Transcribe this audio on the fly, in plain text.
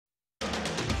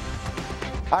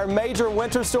Our major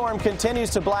winter storm continues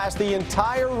to blast the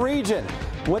entire region.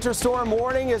 Winter storm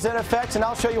warning is in effect, and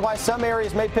I'll show you why some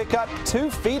areas may pick up 2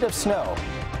 feet of snow.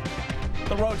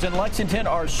 The roads in Lexington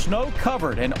are snow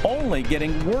covered and only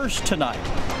getting worse tonight.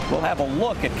 We'll have a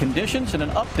look at conditions and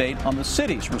an update on the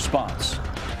city's response.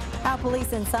 Our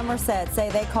police in Somerset say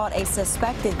they caught a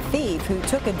suspected thief who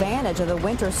took advantage of the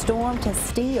winter storm to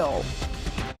steal.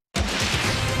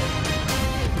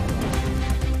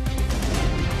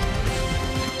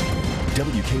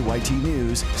 WKYT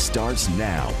News starts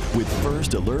now with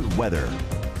First Alert Weather.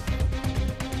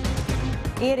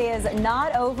 It is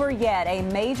not over yet. A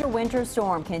major winter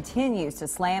storm continues to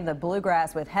slam the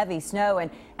bluegrass with heavy snow, and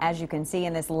as you can see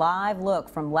in this live look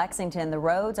from Lexington, the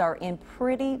roads are in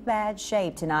pretty bad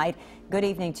shape tonight. Good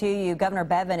evening to you. Governor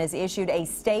Bevin has issued a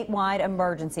statewide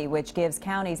emergency which gives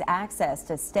counties access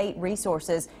to state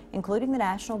resources, including the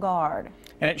National Guard.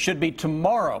 And it should be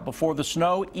tomorrow before the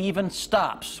snow even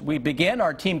stops. We begin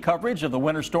our team coverage of the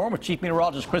winter storm with Chief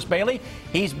Meteorologist Chris Bailey.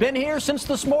 He's been here since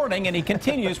this morning, and he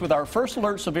continues with our First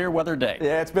Alert Severe Weather Day.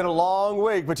 Yeah, it's been a long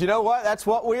week, but you know what? That's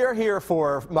what we are here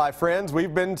for, my friends.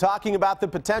 We've been talking about the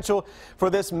potential for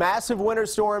this massive winter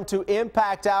storm to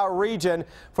impact our region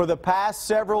for the past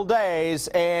several days,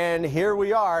 and here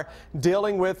we are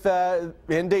dealing with,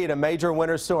 indeed, a major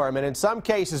winter storm, and in some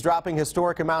cases dropping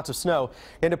historic amounts of snow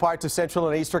into parts of central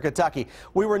and eastern Kentucky.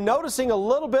 We were noticing a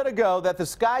little bit ago that the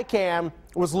sky cam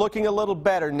was looking a little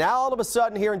better. Now all of a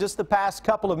sudden here in just the past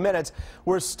couple of minutes,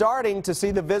 we're starting to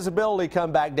see the visibility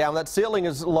come back down. That ceiling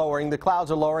is lowering, the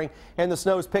clouds are lowering, and the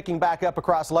snow is picking back up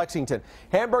across Lexington.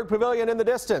 Hamburg Pavilion in the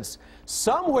distance.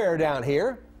 Somewhere down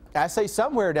here, I say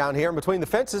somewhere down here in between the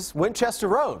fences, Winchester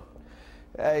Road.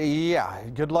 Yeah,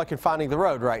 good luck in finding the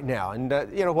road right now. And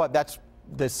you know what? That's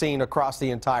the scene across the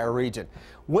entire region.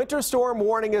 Winter storm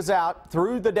warning is out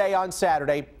through the day on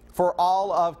Saturday for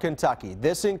all of Kentucky.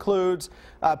 This includes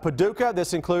Paducah,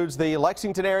 this includes the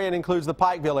Lexington area, and includes the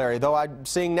Pikeville area. Though I'm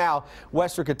seeing now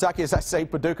western Kentucky, as I say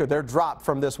Paducah, they're dropped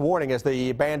from this warning as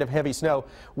the band of heavy snow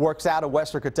works out of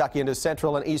western Kentucky into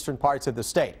central and eastern parts of the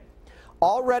state.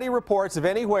 Already reports of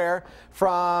anywhere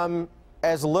from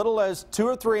as little as 2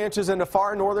 or 3 inches into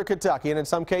far northern Kentucky, and in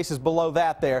some cases below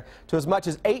that there, to as much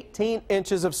as 18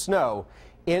 inches of snow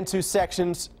into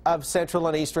sections of central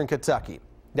and eastern Kentucky.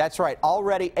 That's right,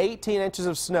 already 18 inches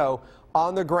of snow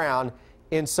on the ground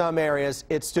in some areas.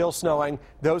 It's still snowing.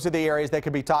 Those are the areas that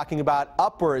could be talking about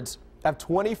upwards of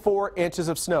 24 inches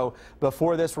of snow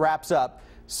before this wraps up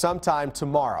sometime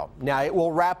tomorrow. Now, it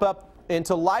will wrap up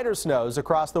into lighter snows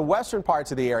across the western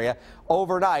parts of the area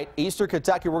overnight. Eastern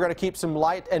Kentucky, we're going to keep some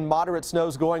light and moderate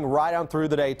snows going right on through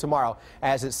the day tomorrow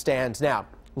as it stands now.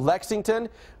 Lexington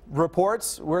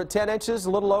reports we're at 10 inches,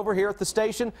 a little over here at the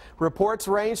station. Reports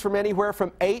range from anywhere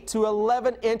from 8 to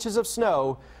 11 inches of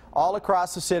snow all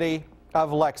across the city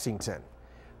of Lexington.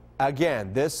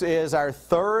 Again, this is our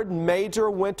third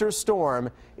major winter storm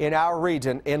in our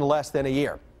region in less than a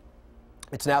year.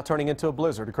 It's now turning into a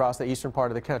blizzard across the eastern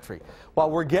part of the country. While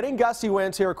we're getting gusty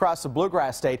winds here across the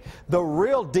bluegrass state, the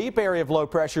real deep area of low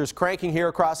pressure is cranking here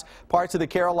across parts of the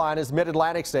Carolinas,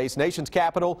 mid-Atlantic states. Nation's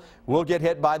capital will get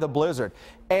hit by the blizzard.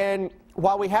 And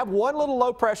while we have one little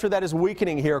low pressure that is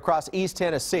weakening here across East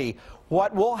Tennessee,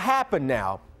 what will happen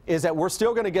now is that we're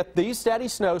still going to get these steady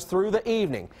snows through the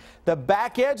evening. The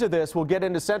back edge of this will get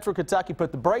into central Kentucky,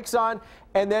 put the brakes on,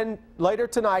 and then later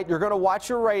tonight you're going to watch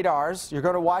your radars, you're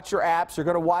going to watch your apps, you're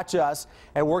going to watch us,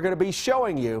 and we're going to be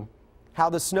showing you how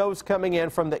the snow's coming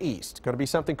in from the east. Going to be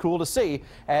something cool to see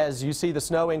as you see the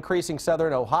snow increasing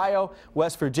southern Ohio,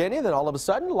 West Virginia, then all of a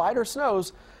sudden lighter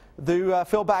snows to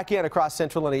fill back in across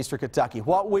central and eastern Kentucky.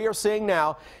 What we are seeing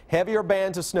now, heavier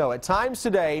bands of snow. At times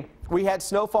today, we had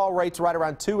snowfall rates right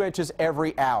around 2 inches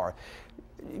every hour.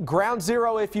 Ground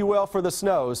zero, if you will, for the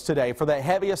snows today, for the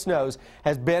heaviest snows,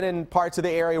 has been in parts of the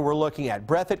area we're looking at.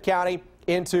 Breathitt County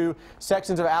into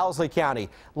sections of Owsley County,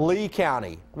 Lee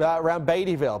County, around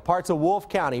Beattyville, parts of Wolfe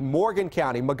County, Morgan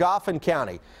County, Magoffin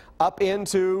County, up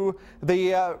into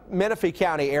the Menifee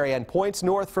County area and points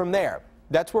north from there.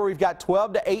 That's where we've got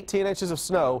 12 to 18 inches of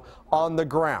snow on the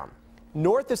ground.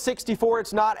 North of 64,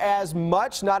 it's not as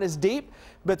much, not as deep,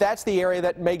 but that's the area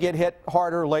that may get hit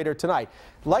harder later tonight.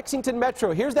 Lexington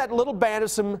Metro, here's that little band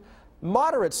of some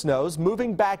moderate snows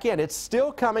moving back in. It's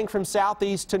still coming from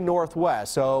southeast to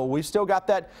northwest, so we've still got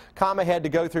that calm ahead to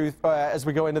go through as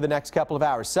we go into the next couple of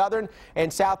hours. Southern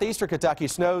and southeastern Kentucky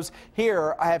snows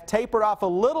here have tapered off a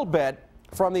little bit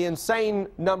from the insane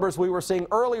numbers we were seeing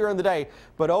earlier in the day.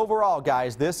 But overall,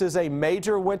 guys, this is a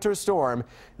major winter storm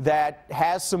that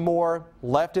has some more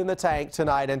left in the tank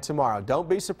tonight and tomorrow. Don't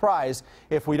be surprised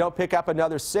if we don't pick up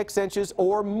another 6 inches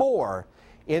or more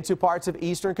into parts of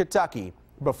eastern Kentucky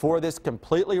before this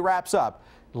completely wraps up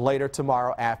later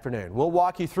tomorrow afternoon. We'll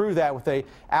walk you through that with a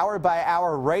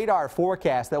hour-by-hour radar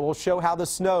forecast that will show how the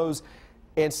snows,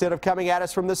 instead of coming at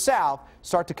us from the south,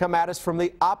 start to come at us from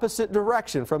the opposite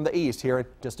direction from the east here in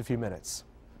just a few minutes.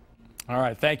 All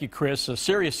right, thank you, Chris. A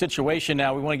serious situation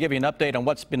now. We want to give you an update on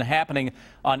what's been happening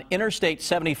on Interstate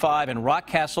 75 in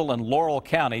Rockcastle and Laurel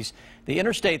counties. The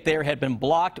interstate there had been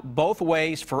blocked both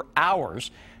ways for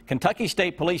hours. Kentucky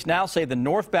State Police now say the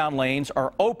northbound lanes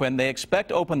are open. They expect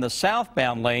to open the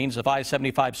southbound lanes of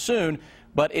I-75 soon,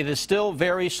 but it is still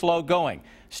very slow going.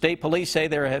 State police say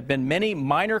there have been many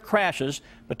minor crashes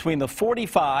between the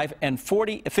 45 and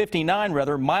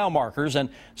 59 mile markers, and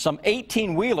some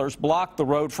 18-wheelers blocked the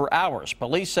road for hours.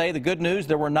 Police say the good news,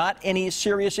 there were not any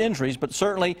serious injuries, but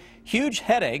certainly huge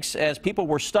headaches as people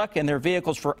were stuck in their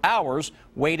vehicles for hours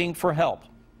waiting for help.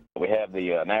 We have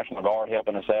the National Guard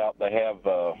helping us out. They have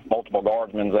multiple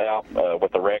guardsmen out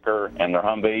with the wrecker and their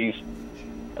Humvees,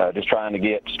 just trying to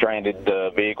get stranded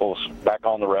vehicles back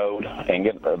on the road and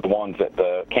get the ones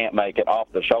that can't make it off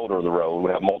the shoulder of the road.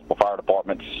 We have multiple fire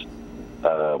departments.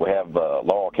 We have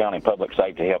Laurel County Public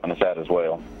Safety helping us out as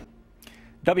well.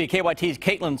 WKYT's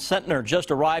Caitlin Sentner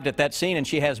just arrived at that scene, and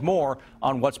she has more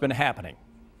on what's been happening.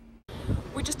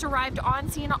 We just arrived on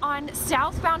scene on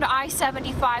southbound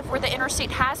I-75 where the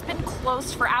interstate has been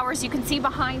closed for hours. You can see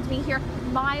behind me here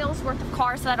miles worth of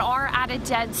cars that are at a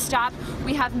dead stop.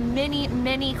 We have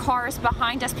many cars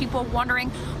behind us, people wondering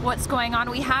what's going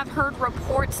on. We have heard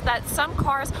reports that some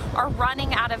cars are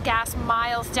running out of gas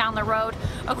miles down the road.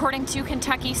 According to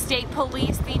Kentucky State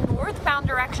Police, the northbound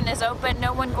direction is open.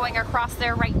 No one going across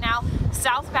there right now.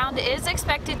 Southbound is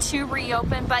expected to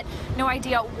reopen, but no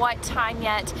idea what time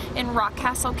yet. In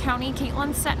Rockcastle County,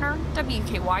 Caitlin Sentner,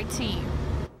 WKYT.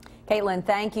 Caitlin,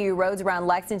 thank you. Roads around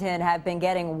Lexington have been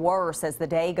getting worse as the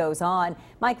day goes on.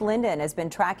 Mike Linden has been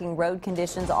tracking road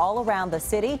conditions all around the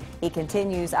city. He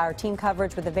continues our team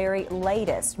coverage with the very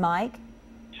latest. Mike?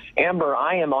 Amber,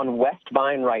 I am on West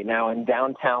Vine right now in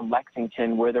downtown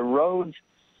Lexington, where the roads,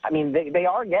 they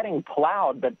are getting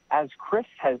plowed, but as Chris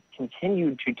has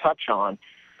continued to touch on,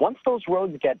 once those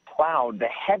roads get plowed, the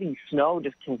heavy snow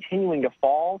just continuing to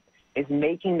fall is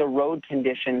making the road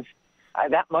conditions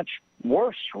that much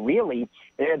worse, really.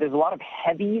 There's a lot of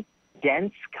heavy,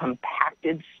 dense,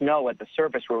 compacted snow at the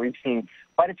surface where we've seen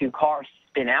quite a few cars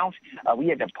spin out. We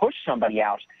had to push somebody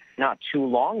out not too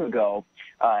long ago.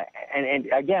 And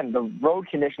again, the road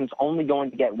conditions only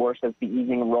going to get worse as the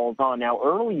evening rolls on. Now,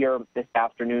 earlier this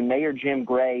afternoon, Mayor Jim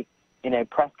Gray, in a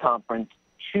press conference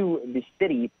to the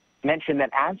city, mentioned that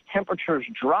as temperatures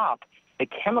drop, the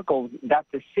chemicals that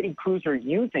the city crews are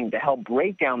using to help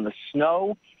break down the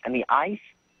snow and the ice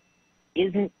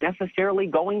isn't necessarily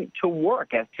going to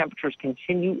work as temperatures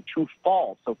continue to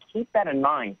fall. So keep that in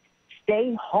mind.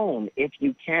 Stay home if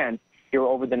you can here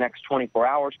over the next 24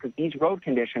 hours, because these road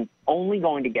conditions only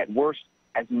going to get worse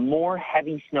as more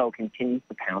heavy snow continues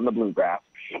to pound the bluegrass.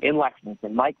 In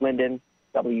Lexington, Mike Linden,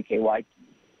 WKYT.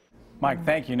 Mike,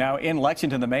 thank you. Now, in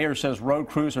Lexington, the mayor says road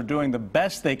crews are doing the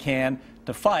best they can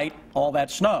to fight all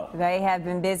that snow. They have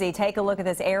been busy. Take a look at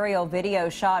this aerial video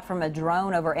shot from a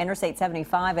drone over Interstate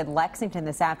 75 in Lexington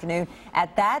this afternoon.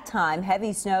 At that time,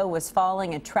 heavy snow was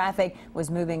falling and traffic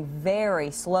was moving very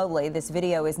slowly. This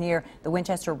video is near the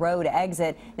Winchester Road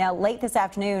exit. Now, late this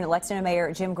afternoon, Lexington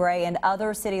Mayor Jim Gray and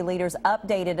other city leaders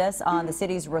updated us on the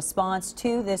city's response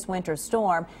to this winter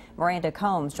storm. Miranda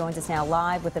Combs joins us now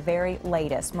live with the very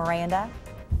latest. Miranda?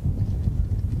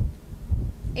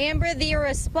 Amber, the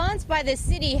response by the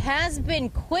city has been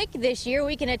quick this year.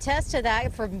 We can attest to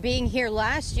that from being here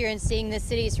last year and seeing the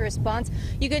city's response.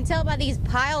 You can tell by these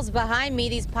piles behind me.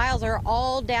 These piles are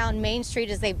all down Main Street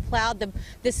as they plowed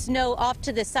the snow off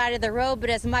to the side of the road. But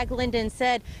as Mike Linden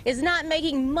said, is not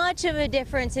making much of a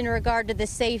difference in regard to the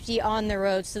safety on the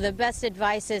road. So the best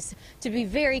advice is to be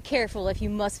very careful if you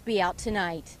must be out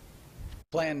tonight.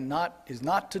 Plan is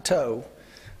not to tow,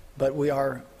 but we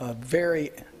are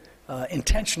very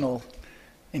intentional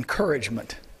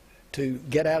encouragement to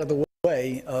get out of the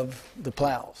way of the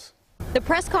plows. The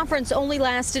press conference only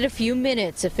lasted a few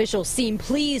minutes. Officials seem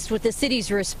pleased with the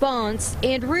city's response,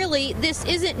 and really, this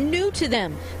isn't new to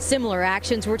them. Similar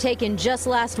actions were taken just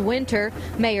last winter.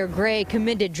 Mayor Gray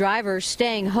commended drivers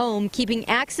staying home, keeping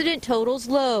accident totals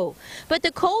low. But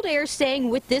the cold air staying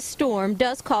with this storm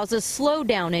does cause a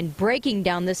slowdown in breaking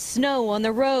down the snow on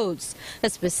the roads. A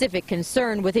specific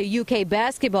concern with a UK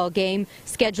basketball game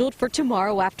scheduled for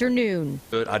tomorrow afternoon.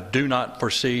 I do not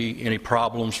foresee any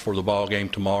problems for the ball game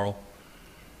tomorrow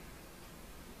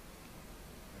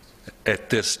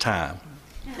at this time.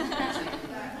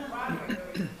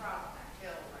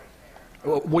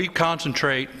 We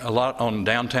concentrate a lot on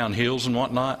downtown hills and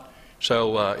whatnot,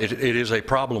 so it is a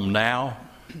problem now,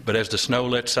 but as the snow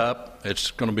lets up, it's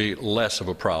going to be less of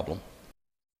a problem.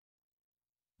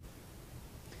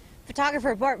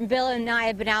 Photographer Barton Bill and I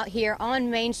have been out here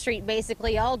on Main Street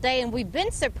basically all day, and we've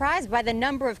been surprised by the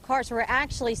number of cars we're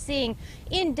actually seeing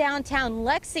in downtown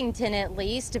Lexington, at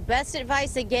least. Best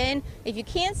advice again, if you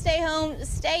can't stay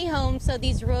home so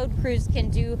these road crews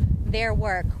can do their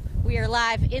work. We are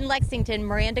live in Lexington.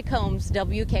 Miranda Combs,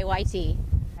 WKYT.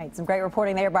 Right, some great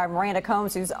reporting there by Miranda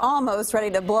Combs, who's almost ready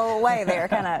to blow away there.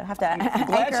 Kind of have to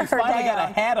anchor her finally down.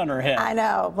 got a hat on her head. I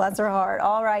know, bless her heart.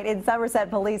 All right, in Somerset,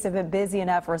 police have been busy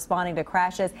enough responding to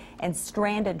crashes and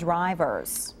stranded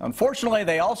drivers. Unfortunately,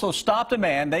 they also stopped a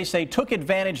man they say took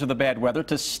advantage of the bad weather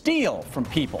to steal from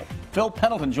people. Phil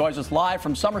Pendleton joins us live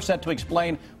from Somerset to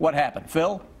explain what happened.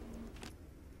 Phil?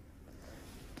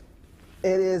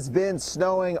 It has been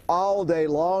snowing all day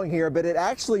long here, but it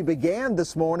actually began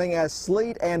this morning as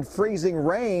sleet and freezing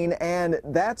rain, and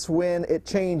that's when it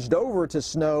changed over to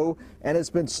snow, and it's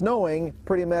been snowing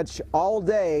pretty much all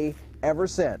day ever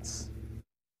since.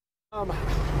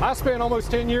 I spent almost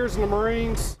 10 years in the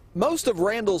Marines. Most of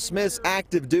Randall Smith's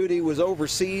active duty was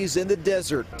overseas in the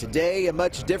desert. Today, a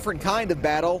much different kind of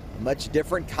battle, a much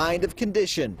different kind of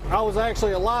condition. I was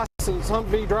actually a licensed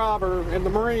Humvee driver in the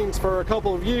Marines for a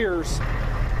couple of years.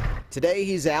 Today,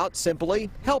 he's out simply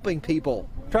helping people.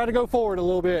 Try to go forward a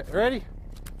little bit. Ready?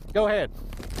 Go ahead.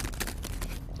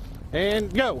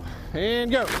 And go.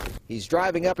 And go. He's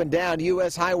driving up and down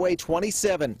U.S. Highway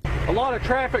 27. A lot of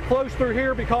traffic flows through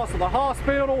here because of the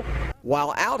hospital.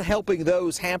 While out helping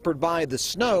those hampered by the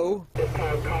snow,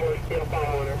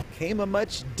 came a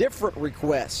much different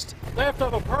request. Theft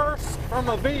of a purse from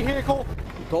a vehicle.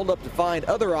 He pulled up to find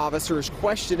other officers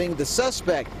questioning the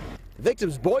suspect. The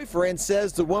victim's boyfriend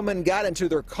says the woman got into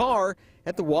their car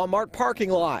at the Walmart parking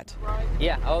lot.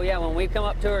 Yeah, oh yeah, when we come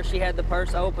up to her, she had the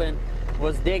purse open,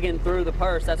 was digging through the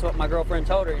purse. That's what my girlfriend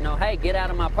told her, you know, hey, get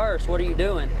out of my purse, what are you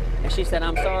doing? And she said,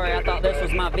 I'm sorry, I thought this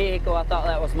was my vehicle, I thought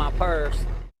that was my purse.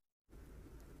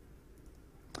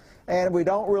 And we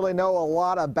don't really know a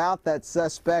lot about that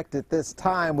suspect at this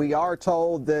time. We are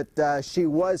told that she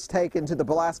was taken to the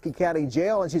Pulaski County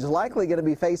Jail, and she's likely going to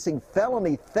be facing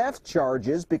felony theft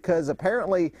charges because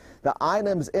apparently the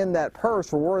items in that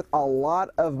purse were worth a lot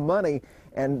of money.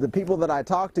 And the people that I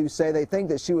talked to say they think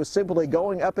that she was simply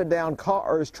going up and down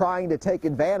cars trying to take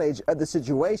advantage of the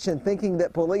situation, thinking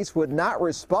that police would not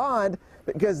respond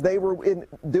because they were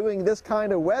doing this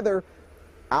kind of weather.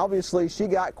 Obviously, she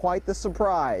got quite the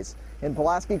surprise. In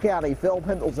Pulaski County, Phil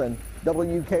Pendleton,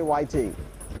 WKYT.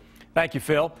 Thank you,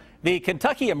 Phil. The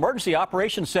Kentucky Emergency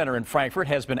Operations Center in Frankfort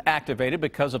has been activated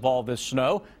because of all this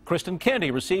snow. Kristen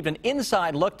Kennedy received an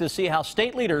inside look to see how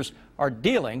state leaders are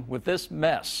dealing with this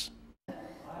mess.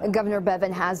 Governor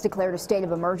Bevin has declared a state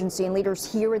of emergency, and leaders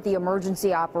here at the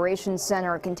Emergency Operations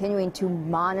Center are continuing to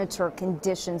monitor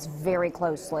conditions very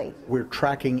closely. We're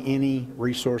tracking any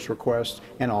resource requests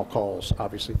and all calls,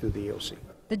 obviously, through the EOC.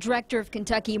 The director of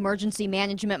Kentucky Emergency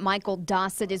Management, Michael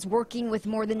Dossett, is working with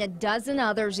more than a dozen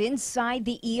others inside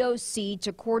the EOC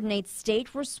to coordinate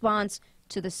state response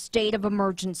to the state of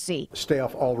emergency. Stay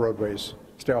off all roadways,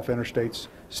 stay off interstates,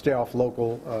 stay off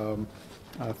local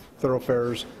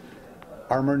thoroughfares.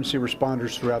 Our emergency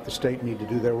responders throughout the state need to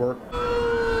do their work.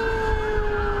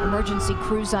 Emergency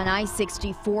crews on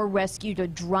I-64 rescued a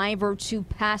driver, 2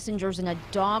 passengers, and a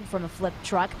dog from a flipped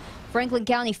truck. Franklin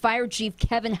County Fire Chief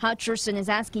Kevin Hutcherson is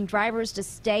asking drivers to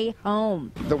stay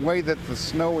home. The way that the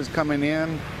snow is coming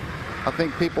in, I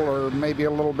think people are maybe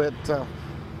a little bit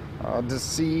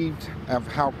deceived of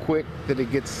how quick that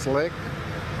it gets slick.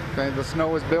 Okay, the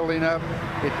snow is building up,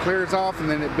 it clears off, and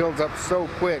then it builds up so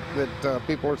quick that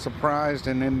people are surprised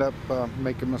and end up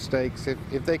making mistakes.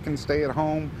 If they can stay at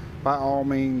home, by all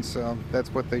means,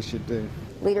 that's what they should do.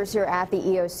 Leaders here at the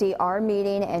EOC are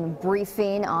meeting and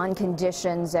briefing on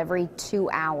conditions every 2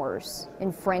 hours.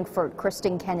 In Frankfort,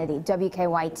 Kristen Kennedy,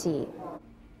 WKYT.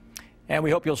 And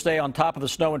we hope you'll stay on top of the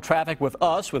snow and traffic with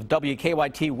us with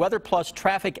WKYT Weather Plus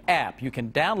Traffic app. You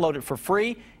can download it for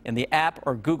free in the app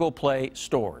or Google Play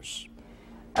stores.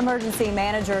 Emergency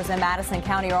managers in Madison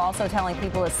County are also telling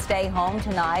people to stay home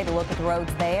tonight. A look at the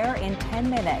roads there in 10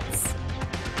 minutes.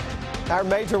 Our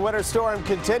major winter storm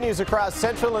continues across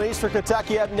central and eastern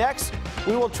Kentucky. Up next,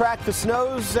 we will track the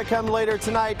snows that come later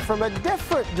tonight from a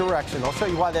different direction. I'll show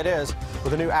you why that is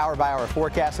with a new hour-by-hour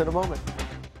forecast in a moment.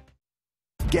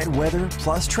 Get weather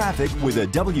plus traffic with a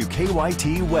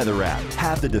WKYT weather app.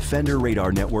 Have the Defender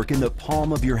Radar Network in the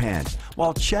palm of your hand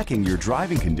while checking your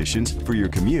driving conditions for your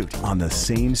commute on the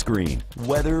same screen.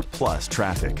 Weather plus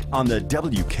traffic on the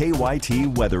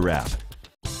WKYT weather app.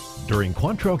 During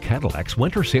Quantrell Cadillac's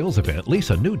winter sales event, lease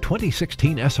a new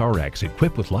 2016 SRX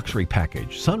equipped with luxury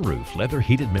package, sunroof, leather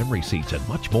heated memory seats, and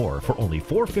much more for only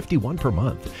 $451 per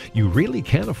month. You really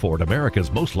can afford America's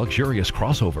most luxurious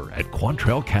crossover at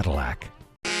Quantrell Cadillac.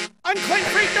 Unclaimed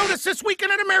freight notice this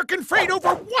weekend at American Freight.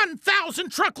 Over 1,000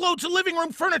 truckloads of living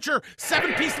room furniture.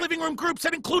 7-piece living room groups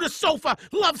that include a sofa,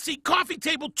 love seat, coffee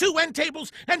table, 2 end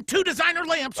tables, and 2 designer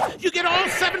lamps. You get all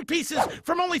 7 pieces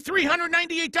from only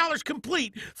 $398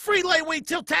 complete. Free layaway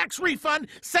till tax refund.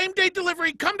 Same-day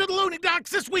delivery. Come to the loading docks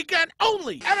this weekend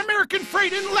only at American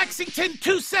Freight in Lexington,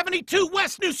 272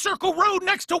 West New Circle Road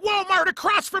next to Walmart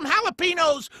across from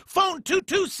Jalapenos. Phone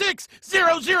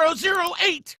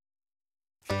 226-0008.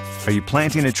 Are you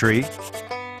planting a tree?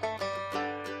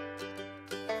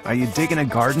 Are you digging a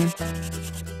garden?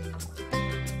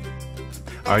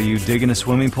 Are you digging a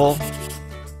swimming pool?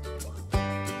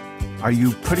 Are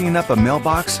you putting up a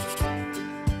mailbox?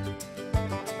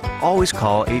 Always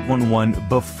call 811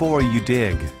 before you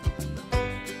dig.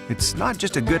 It's not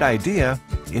just a good idea,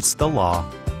 it's the law.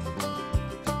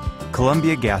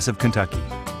 Columbia Gas of Kentucky.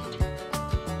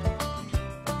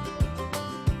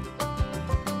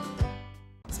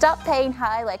 Stop paying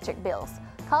high electric bills.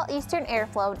 Call Eastern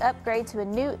Airflow and upgrade to a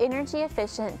new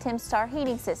energy-efficient Timstar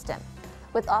heating system.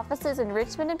 With offices in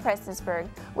Richmond and Prestonsburg,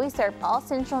 we serve all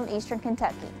Central and Eastern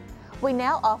Kentucky. We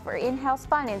now offer in-house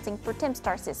financing for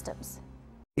Timstar systems.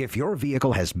 If your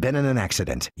vehicle has been in an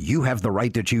accident, you have the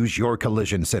right to choose your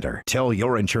collision center. Tell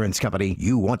your insurance company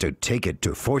you want to take it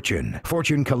to Fortune.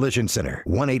 Fortune Collision Center,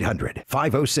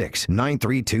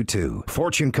 1-800-506-9322.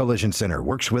 Fortune Collision Center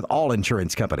works with all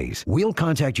insurance companies. We'll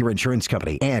contact your insurance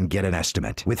company and get an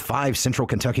estimate. With 5 Central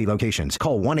Kentucky locations,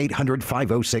 call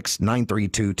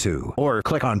 1-800-506-9322 or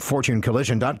click on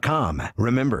fortunecollision.com.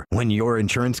 Remember, when your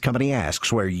insurance company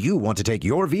asks where you want to take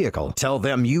your vehicle, tell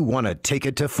them you want to take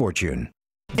it to Fortune.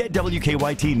 Get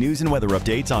WKYT news and weather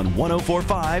updates on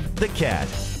 104.5 The Cat.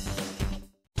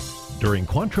 During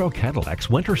Quantrell Cadillac's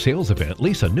winter sales event,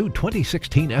 lease a new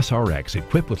 2016 SRX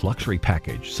equipped with luxury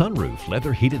package, sunroof,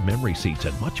 leather heated memory seats,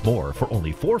 and much more for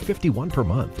only $451 per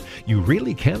month. You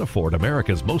really can afford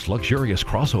America's most luxurious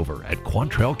crossover at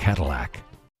Quantrell Cadillac.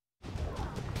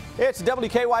 It's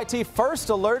WKYT First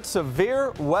Alert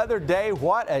Severe Weather Day.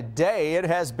 What a day it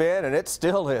has been, and it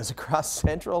still is across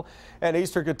Central and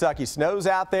Eastern Kentucky. Snow's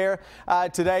out there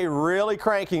today, really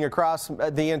cranking across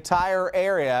the entire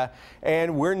area,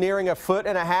 and we're nearing 1.5 feet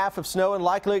of snow and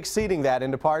likely exceeding that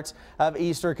into parts of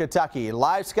Eastern Kentucky.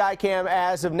 Live Skycam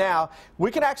as of now, we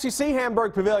can actually see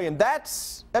Hamburg Pavilion.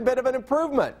 That's a bit of an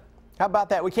improvement. How about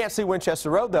that? We can't see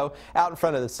Winchester Road, though, out in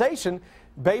front of the station.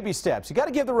 Baby steps. You got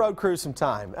to give the road crew some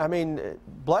time. I mean,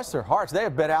 bless their hearts. They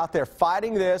have been out there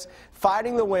fighting this,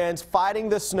 fighting the winds, fighting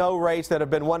the snow rates that have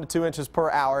been 1 to 2 inches per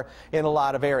hour in a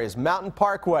lot of areas. Mountain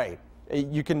Parkway.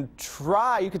 You can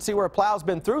see where a plow's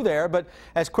been through there, but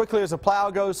as quickly as a plow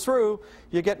goes through,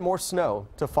 you get more snow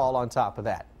to fall on top of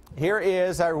that. Here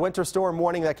is our winter storm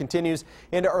warning that continues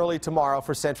into early tomorrow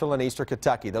for Central and Eastern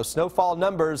Kentucky. Those snowfall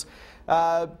numbers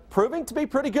proving to be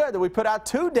pretty good that we put out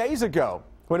 2 days ago,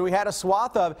 when we had a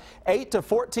swath of 8 to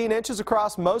 14 inches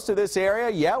across most of this area.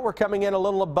 Yeah, we're coming in a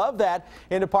little above that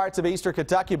into parts of Eastern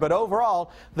Kentucky, but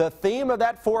overall, the theme of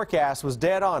that forecast was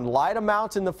dead on. Light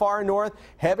amounts in the far north,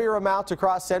 heavier amounts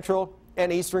across Central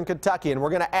and Eastern Kentucky, and we're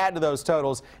going to add to those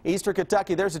totals. Eastern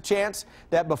Kentucky, there's a chance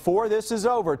that before this is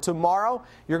over, tomorrow,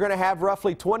 you're going to have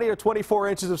roughly 20 to 24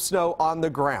 inches of snow on the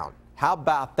ground. How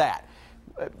about that?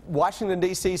 Washington,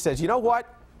 D.C. says, you know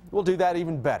what? We'll do that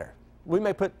even better. We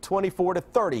may put 24 to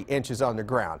 30 inches on the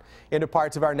ground into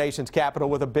parts of our nation's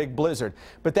capital with a big blizzard.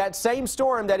 But that same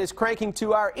storm that is cranking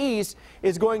to our east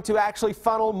is going to actually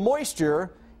funnel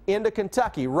moisture into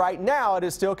Kentucky. Right now, it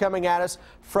is still coming at us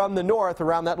from the north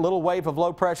around that little wave of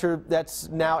low pressure that's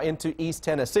now into East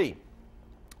Tennessee.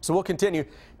 So we'll continue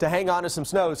to hang on to some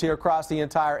snows here across the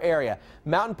entire area.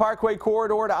 Mountain Parkway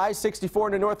corridor to I-64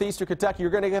 into northeastern Kentucky,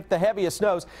 you're going to get the heaviest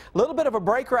snows. A little bit of a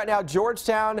break right now,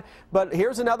 Georgetown, but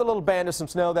here's another little band of some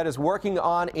snow that is working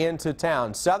on into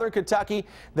town. Southern Kentucky,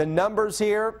 the numbers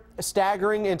here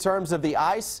staggering in terms of the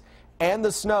ice and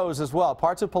the snows as well.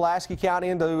 Parts of Pulaski County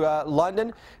into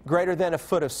London, greater than 1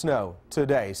 foot of snow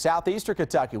today. Southeastern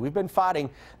Kentucky, we've been fighting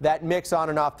that mix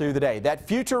on and off through the day. That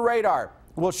future radar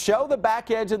will show the back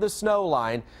edge of the snow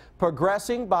line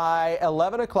progressing by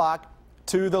 11 o'clock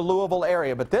to the Louisville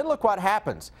area. But then look what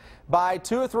happens. By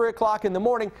 2 or 3 o'clock in the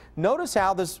morning, notice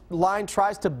how this line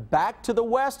tries to back to the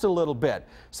west a little bit.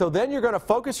 So then you're going to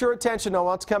focus your attention on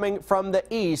what's coming from the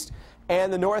east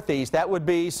and the northeast. That would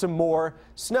be some more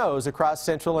snows across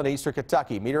central and eastern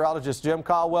Kentucky. Meteorologist Jim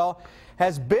Caldwell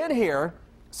has been here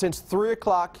since 3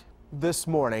 o'clock this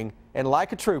morning, and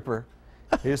like a trooper,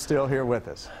 he's still here with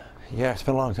us. Yeah, it's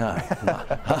been a long time.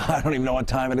 I don't even know what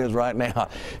time it is right now.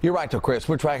 You're right, though, Chris.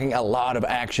 We're tracking a lot of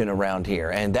action around here,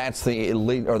 and that's the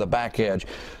elite or the back edge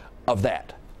of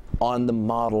that on the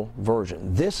model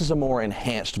version. This is a more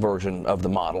enhanced version of the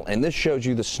model, and this shows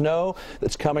you the snow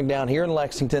that's coming down here in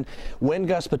Lexington, wind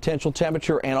gust potential,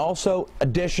 temperature, and also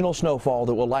additional snowfall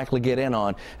that we'll likely get in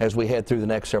on as we head through the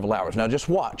next several hours. Now, just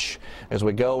watch as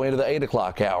we go into the 8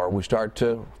 o'clock hour. We start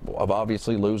to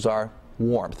obviously lose our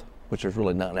warmth, which there's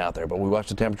really nothing out there, but we watch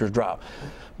the temperatures drop.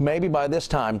 Maybe by this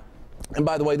time, and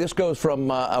by the way, this goes from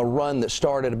a run that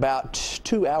started about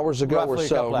 2 hours ago or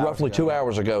so, roughly 2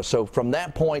 hours ago. So from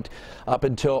that point up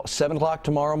until 7 o'clock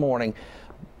tomorrow morning,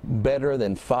 better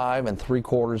than 5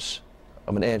 3/4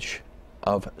 of an inch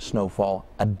of snowfall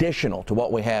additional to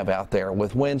what we have out there,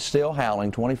 with winds still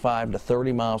howling 25 to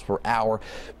 30 miles per hour.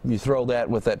 You throw that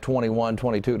with that 21,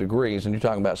 22 degrees, and you're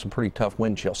talking about some pretty tough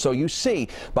wind chill. So you see,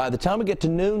 by the time we get to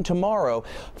noon tomorrow,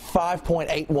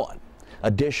 5.81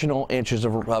 additional inches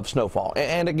of snowfall.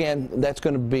 And again, that's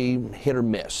going to be hit or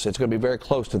miss. It's going to be very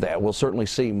close to that. We'll certainly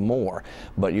see more,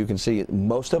 but you can see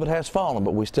most of it has fallen,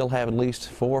 but we still have at least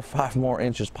 4 or 5 more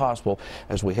inches possible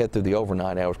as we head through the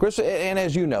overnight hours. Chris, and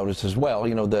as you noticed as well,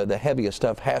 you know, the heaviest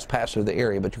stuff has passed through the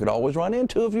area, but you could always run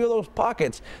into a few of those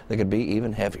pockets that could be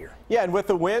even heavier. Yeah, and with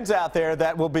the winds out there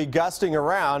that will be gusting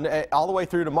around all the way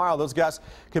through tomorrow, those gusts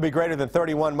could be greater than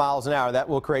 31 miles an hour. That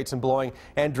will create some blowing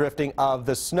and drifting of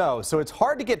the snow. So it's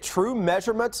hard to get true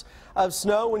measurements of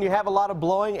snow when you have a lot of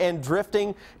blowing and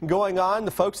drifting going on.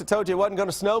 The folks that told you it wasn't going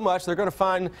to snow much, they're going to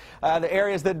find the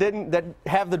areas that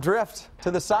have the drift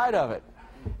to the side of it.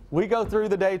 We go through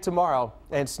the day tomorrow,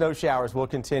 and snow showers will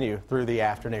continue through the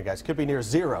afternoon, guys. Could be near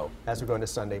zero as we go into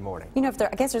Sunday morning. You know,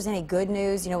 I guess there's any good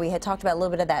news, you know, we had talked about a little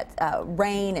bit of that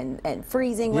rain and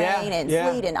freezing rain and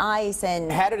sleet and ice.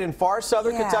 And had it in far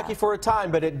southern Kentucky for a time,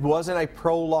 but it wasn't a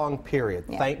prolonged period.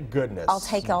 Thank goodness. I'll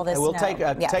take all this We'll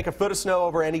snow. take a foot of snow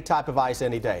over any type of ice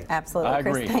any day. Absolutely, I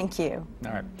agree. Chris, thank you.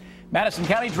 All right. Madison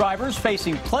County drivers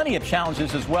facing plenty of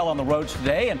challenges as well on the roads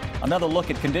today, and another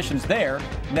look at conditions there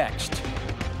next.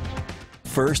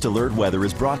 First Alert Weather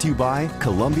is brought to you by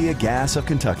Columbia Gas of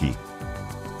Kentucky.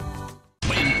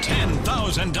 Win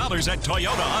 $10,000 at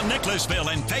Toyota on Nicholasville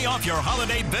and pay off your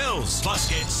holiday bills. Plus,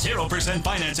 get 0%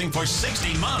 financing for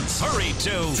 60 months. Hurry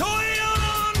to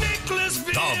Toyota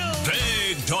Nicholasville, the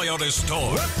big Toyota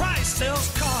store, where price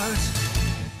sells cars.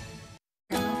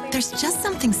 There's just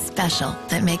something special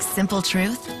that makes Simple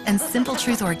Truth and Simple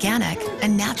Truth Organic a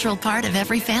natural part of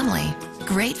every family.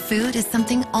 Great food is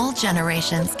something all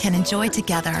generations can enjoy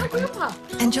together.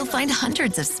 And you'll find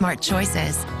hundreds of smart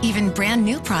choices, even brand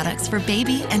new products for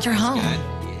baby and your home.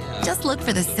 Just look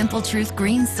for the Simple Truth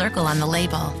green circle on the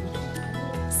label.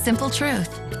 Simple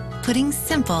Truth, putting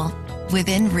simple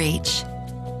within reach.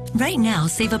 Right now,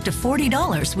 save up to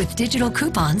 $40 with digital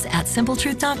coupons at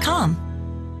simpletruth.com.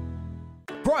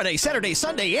 Friday, Saturday,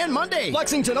 Sunday, and Monday,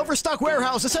 Lexington Overstock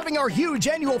Warehouse is having our huge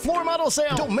annual floor model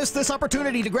sale. Don't miss this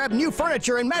opportunity to grab new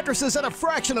furniture and mattresses at a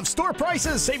fraction of store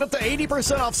prices. Save up to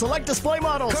 80% off select display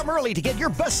models. Come early to get your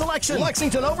best selection.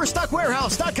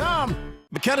 LexingtonOverstockWarehouse.com.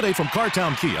 The candidate from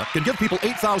Cartown Kia can give people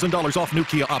 $8,000 off new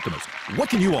Kia Optimas. What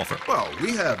can you offer? Well,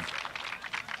 we have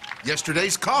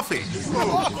yesterday's coffee.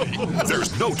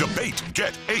 There's no debate.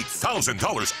 Get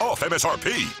 $8,000 off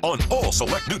MSRP on all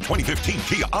select new 2015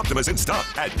 Kia Optimas in stock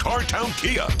at Cartown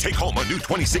Kia. Take home a new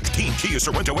 2016 Kia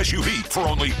Sorento SUV for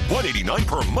only $189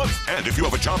 per month. And if you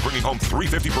have a job bringing home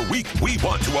 $350 per week, we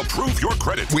want to approve your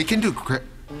credit. We can do credit.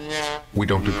 We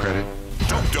don't do credit.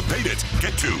 Don't debate it.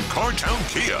 Get to Cartown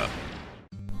Kia.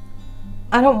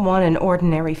 I don't want an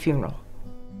ordinary funeral.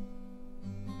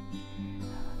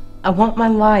 I want my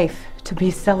life to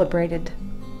be celebrated.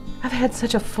 I've had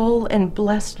such a full and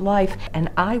blessed life,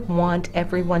 and I want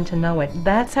everyone to know it.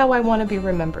 That's how I want to be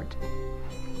remembered.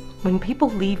 When people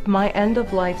leave my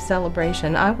end-of-life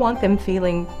celebration, I want them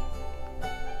feeling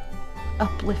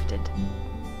uplifted.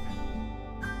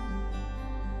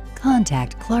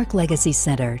 Contact Clark Legacy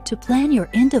Center to plan your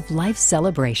end-of-life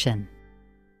celebration.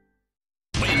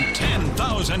 Win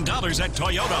 $10,000 at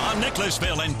Toyota on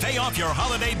Nicholasville and pay off your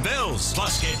holiday bills.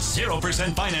 Plus, get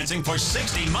 0% financing for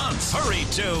 60 months. Hurry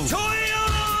to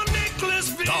Toyota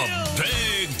Nicholasville, the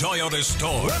big Toyota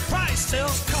store, where price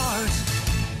sells cars.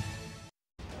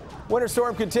 Winter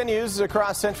storm continues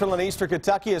across central and eastern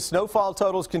Kentucky as snowfall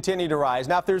totals continue to rise.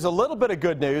 Now, if there's a little bit of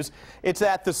good news, it's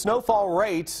that the snowfall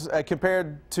rates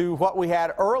compared to what we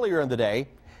had earlier in the day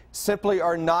simply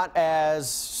are not as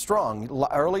strong.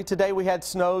 Early today we had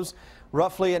snows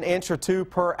roughly 1 inch or 2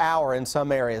 per hour in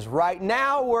some areas. Right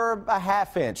now we're a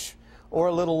 ½ inch or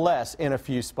a little less in a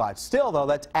few spots. Still, though,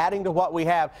 that's adding to what we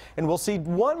have, and we'll see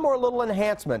one more little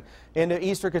enhancement into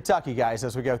eastern Kentucky, guys,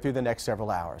 as we go through the next several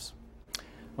hours.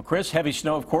 Well, Chris, heavy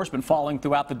snow, of course, been falling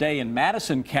throughout the day in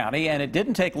Madison County, and it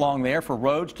didn't take long there for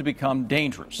roads to become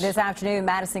dangerous. This afternoon,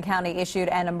 Madison County issued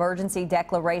an emergency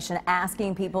declaration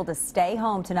asking people to stay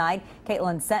home tonight.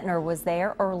 Caitlin Sentner was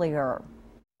there earlier.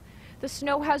 The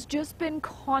snow has just been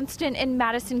constant in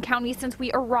Madison County since we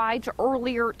arrived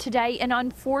earlier today, and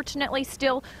unfortunately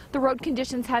still the road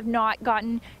conditions have not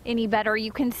gotten any better.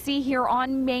 You can see here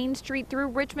on Main Street through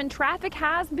Richmond, traffic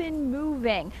has been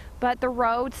moving, but the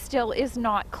road still is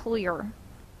not clear.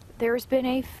 There's been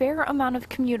a fair amount of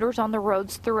commuters on the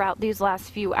roads throughout these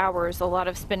last few hours, a lot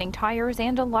of spinning tires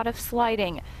and a lot of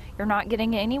sliding. You're not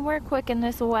getting anywhere quick in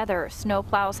this weather.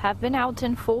 Snowplows have been out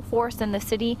in full force in the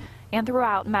city and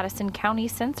throughout Madison County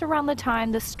since around the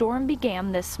time the storm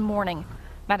began this morning.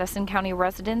 Madison County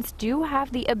residents do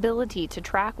have the ability to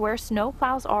track where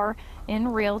snowplows are in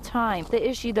real time. The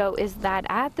issue, though, is that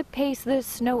at the pace this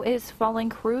snow is falling,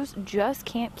 crews just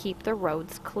can't keep the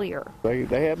roads clear.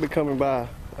 They have been coming by.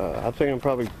 I've seen them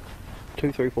probably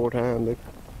 2, 3, 4 times.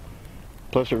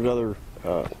 Plus there's other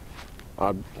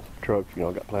odd trucks, you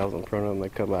know, got plows in front of them. They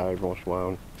come by every once in a while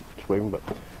and sweep them, but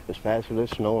as fast as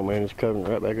it's snowing, man, it's covering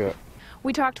right back up.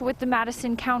 We talked with the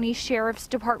Madison County Sheriff's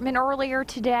Department earlier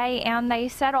today, and they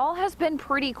said all has been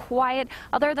pretty quiet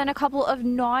other than a couple of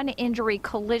non-injury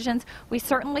collisions. We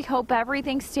certainly hope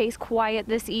everything stays quiet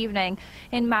this evening.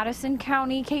 In Madison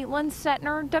County, Caitlin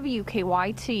Sentner,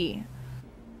 WKYT.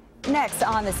 Next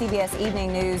on the CBS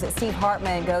Evening News, Steve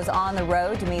Hartman goes on the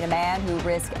road to meet a man who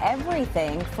risked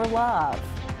everything for love.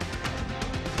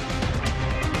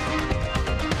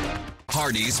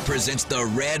 Hardee's presents the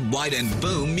Red, White, and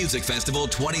Boom Music Festival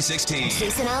 2016.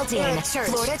 Jason Aldean,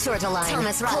 Florida Georgia Line,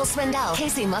 Thomas Russ, Cole Swindell,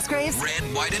 Casey Musgraves.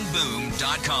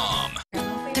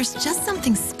 RedWhiteandBoom.com. There's just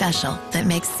something special that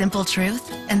makes Simple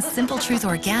Truth and Simple Truth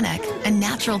Organic a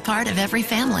natural part of every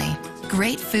family.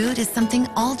 Great food is something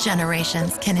all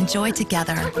generations can enjoy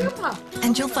together.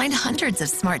 And you'll find hundreds of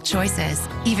smart choices,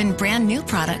 even brand new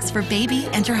products for baby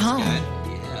and your home.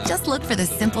 Just look for the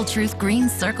Simple Truth green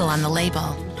circle on the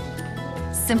label.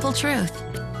 Simple Truth,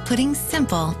 putting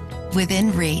simple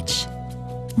within reach.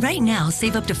 Right now,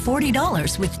 save up to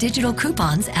 $40 with digital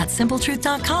coupons at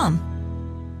simpletruth.com.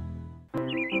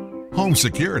 Home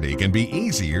security can be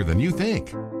easier than you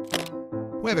think.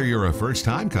 Whether you're a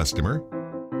first-time customer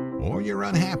or you're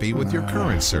unhappy with your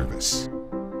current service,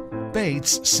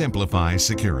 Bates simplifies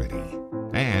security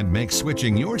and makes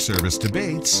switching your service to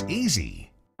Bates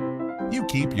easy. You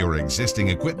keep your existing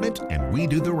equipment and we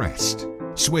do the rest.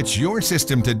 Switch your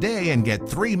system today and get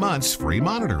 3 months free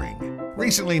monitoring.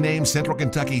 Recently named Central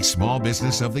Kentucky Small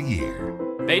Business of the Year.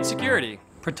 Bates Security,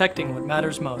 protecting what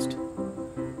matters most.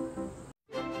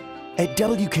 At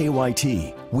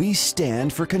WKYT, we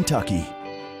stand for Kentucky.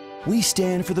 We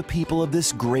stand for the people of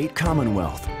this great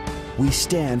Commonwealth. We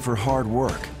stand for hard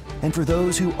work and for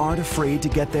those who aren't afraid to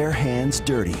get their hands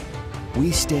dirty.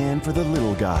 We stand for the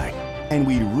little guy, and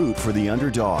we root for the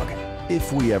underdog,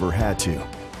 if we ever had to.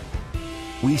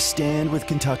 We stand with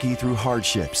Kentucky through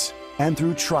hardships and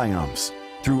through triumphs,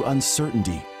 through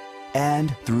uncertainty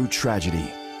and through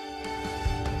tragedy.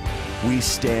 We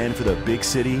stand for the big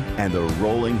city and the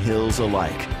rolling hills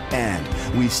alike. And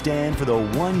we stand for the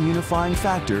one unifying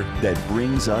factor that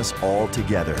brings us all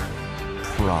together.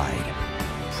 Pride.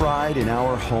 Pride in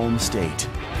our home state,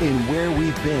 in where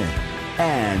we've been,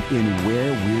 and in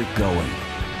where we're going.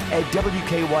 At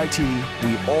WKYT,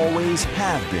 we always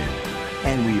have been,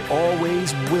 and we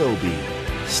always will be,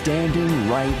 standing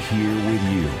right here with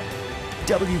you.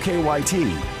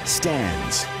 WKYT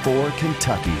stands for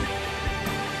Kentucky.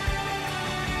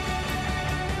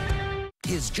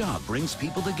 His job brings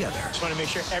people together. Just want to make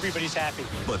sure everybody's happy.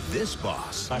 But this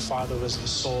boss... My father was the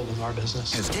soul of our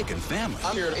business. ...has taken family...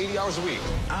 I'm here 80 hours a week.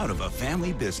 ...out of a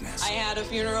family business. I had a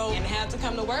funeral and had to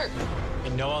come to work. I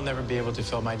know I'll never be able to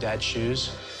fill my dad's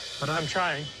shoes, but I'm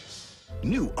trying.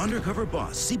 New Undercover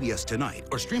Boss, CBS Tonight,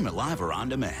 or stream it live or on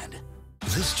demand.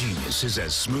 This genius is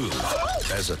as smooth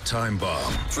as a time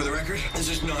bomb. For the record, this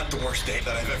is not the worst date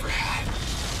that I've ever had.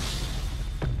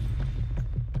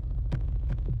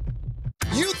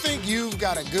 You think you've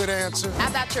got a good answer? How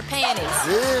about your panties?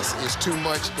 This is too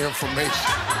much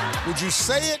information. Would you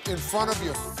say it in front of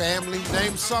your family?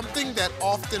 Name something that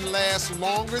often lasts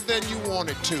longer than you want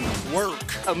it to.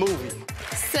 Work. A movie.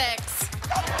 Sex.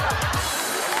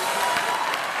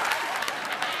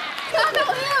 Not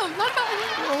about him. Not about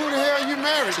him. Well, who the hell are you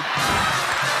married to?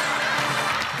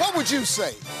 What would you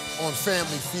say on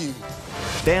Family Feud?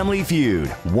 Family Feud,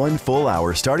 1 full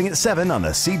hour starting at 7 on the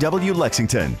CW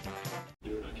Lexington.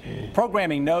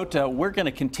 Programming note, we're going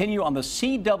to continue on the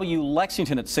CW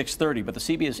Lexington at 6:30, but the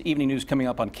CBS Evening News coming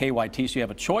up on KYT, so you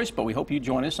have a choice, but we hope you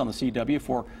join us on the CW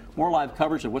for more live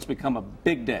coverage of what's become a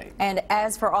big day. And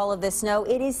as for all of this snow,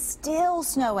 it is still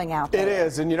snowing out there. It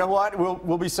is, and you know what?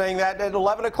 We'll be saying that at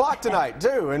 11 o'clock tonight,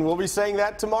 too, and we'll be saying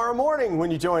that tomorrow morning when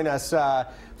you join us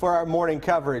for our morning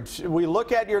coverage. We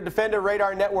look at your Defender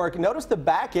radar network. Notice the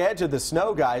back edge of the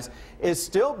snow, guys, is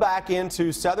still back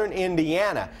into southern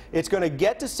Indiana. It's going to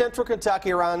get to central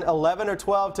Kentucky around 11 or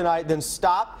 12 tonight, then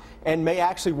stop and may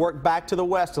actually work back to the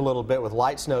west a little bit with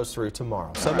light snows through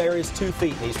tomorrow. Some areas 2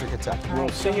 feet in eastern Kentucky. We'll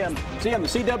see you on the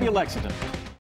CW Lexington.